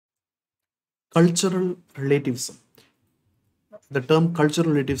Cultural relativism. The term cultural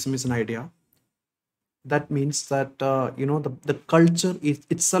relativism is an idea that means that the culture is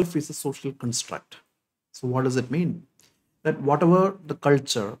itself is a social construct. So what does it mean? That whatever the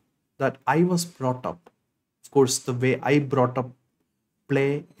culture that I was brought up, of course the way I brought up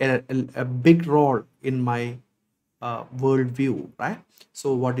play a big role in my worldview, right?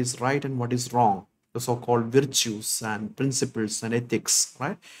 So what is right and what is wrong, the so-called virtues and principles and ethics,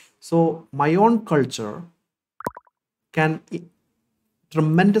 right? So my own culture can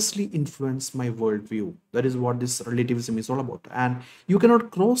tremendously influence my worldview. That is what this relativism is all about. And you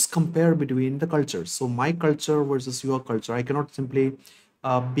cannot cross compare between the cultures. So my culture versus your culture, I cannot simply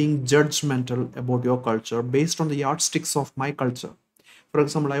being judgmental about your culture based on the yardsticks of my culture. For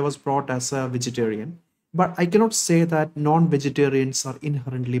example, I was brought as a vegetarian, but I cannot say that non-vegetarians are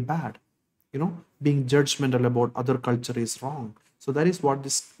inherently bad. Being judgmental about other culture is wrong. So that is what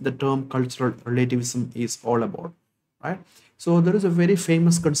this the term cultural relativism is all about, right? So there is a very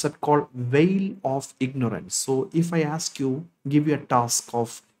famous concept called veil of ignorance. So if I ask you, give you a task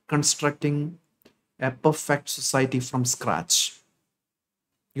of constructing a perfect society from scratch,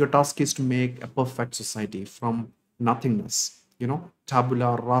 your task is to make a perfect society from nothingness.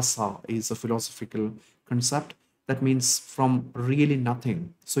 Tabula rasa is a philosophical concept that means from really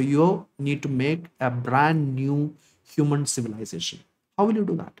nothing. So you need to make a brand new human civilization. How will you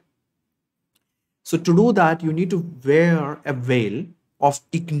do that? So to do that, you need to wear a veil of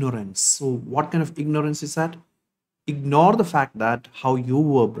ignorance. So what kind of ignorance is that? Ignore the fact that how you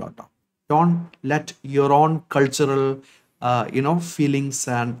were brought up. Don't let your own cultural, feelings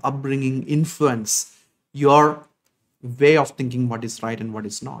and upbringing influence your way of thinking what is right and what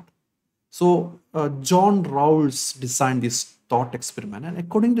is not. So John Rawls designed this thought experiment, and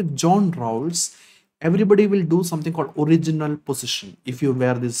according to John Rawls, everybody will do something called original position if you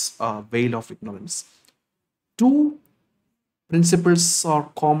wear this veil of ignorance. Two principles are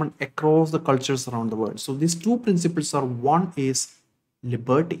common across the cultures around the world. So these two principles are, one is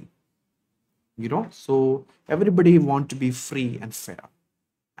liberty. So everybody want to be free and fair,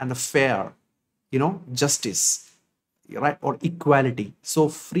 and the fair, justice, right, or equality. So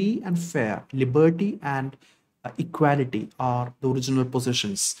free and fair, liberty and equality are the original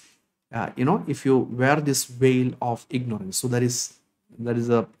positions. If you wear this veil of ignorance, so that is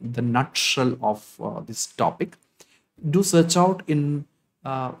the nutshell of this topic. Do search out in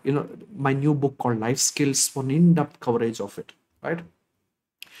my new book called Life Skills for an in-depth coverage of it, right?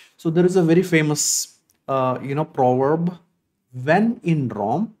 So there is a very famous proverb: when in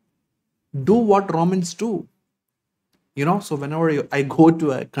Rome, do what Romans do. So whenever I go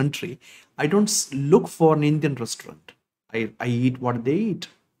to a country, I don't look for an Indian restaurant. I eat what they eat,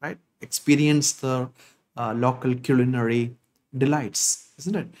 right? Experience the local culinary delights,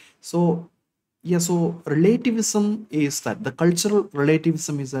 isn't it? So yeah, so relativism is that the cultural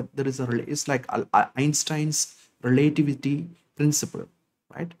relativism is that there is it's like Einstein's relativity principle,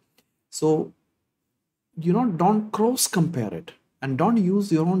 right? So don't cross compare it, and don't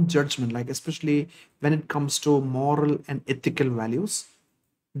use your own judgment, like especially when it comes to moral and ethical values.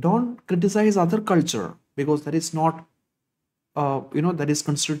 Don't criticize other culture, because that is not that is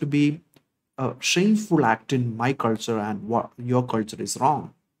considered to be a shameful act in my culture, and what your culture is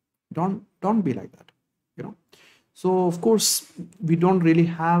wrong. Don't be like that. you know so of course we don't really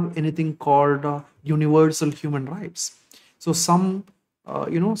have anything called universal human rights. So some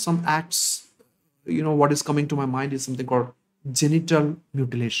acts, what is coming to my mind is something called genital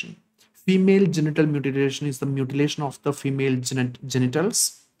mutilation. Female genital mutilation is the mutilation of the female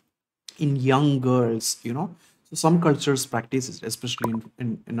genitals in young girls. So some cultures practice it, especially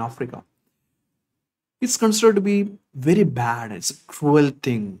in Africa. It's considered to be very bad. It's a cruel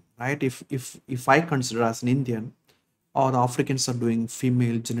thing, right? If I consider as an Indian, or the Africans are doing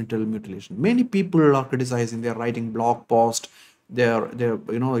female genital mutilation, many people are criticizing. They're writing blog post. They're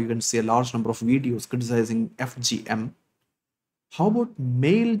you can see a large number of videos criticizing FGM. How about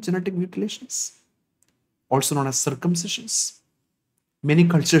male genetic mutilations, also known as circumcisions? Many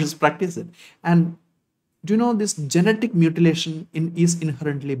cultures practice it. And do you know this genetic mutilation is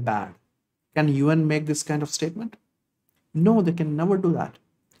inherently bad? Can UN make this kind of statement? No, they can never do that.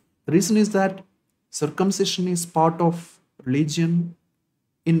 The reason is that circumcision is part of religion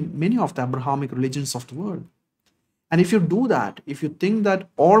in many of the Abrahamic religions of the world. And if you do that, if you think that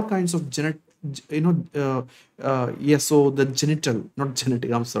all kinds of so the genital, not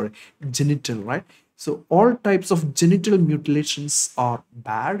genetic, I'm sorry, genital, right? So all types of genital mutilations are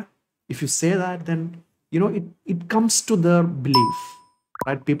bad. If you say that, then it comes to their belief,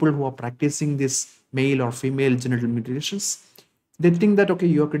 right? People who are practicing this male or female genital mutilations, They think that, okay,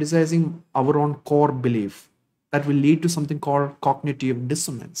 you're criticizing our own core belief. That will lead to something called cognitive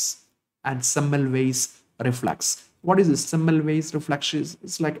dissonance and Semmelweis reflex. What is this Semmelweis reflex?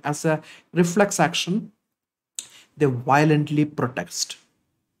 It's like, as a reflex action, they violently protest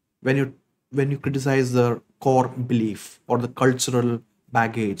when you criticize the core belief or the cultural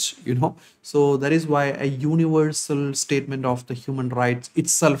baggage. So that is why a universal statement of the human rights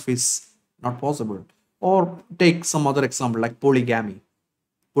itself is not possible. Or take some other example like polygamy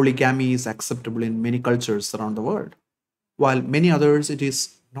is acceptable in many cultures around the world, while many others it is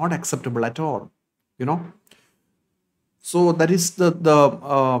not acceptable at all. So that is the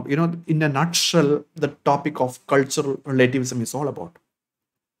in a nutshell, the topic of cultural relativism is all about,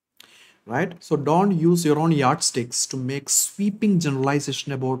 right? So don't use your own yardsticks to make sweeping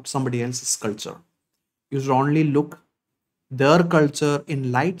generalization about somebody else's culture. You should only look their culture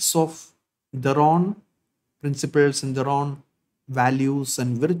in lights of their own principles and their own values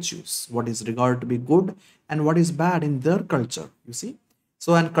and virtues, what is regarded to be good and what is bad in their culture, you see.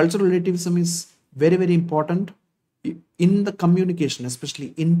 So, and cultural relativism is very, very important in the communication, especially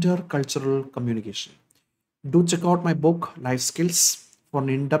intercultural communication. Do check out my book, Life Skills, for an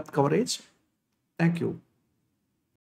in-depth coverage. Thank you.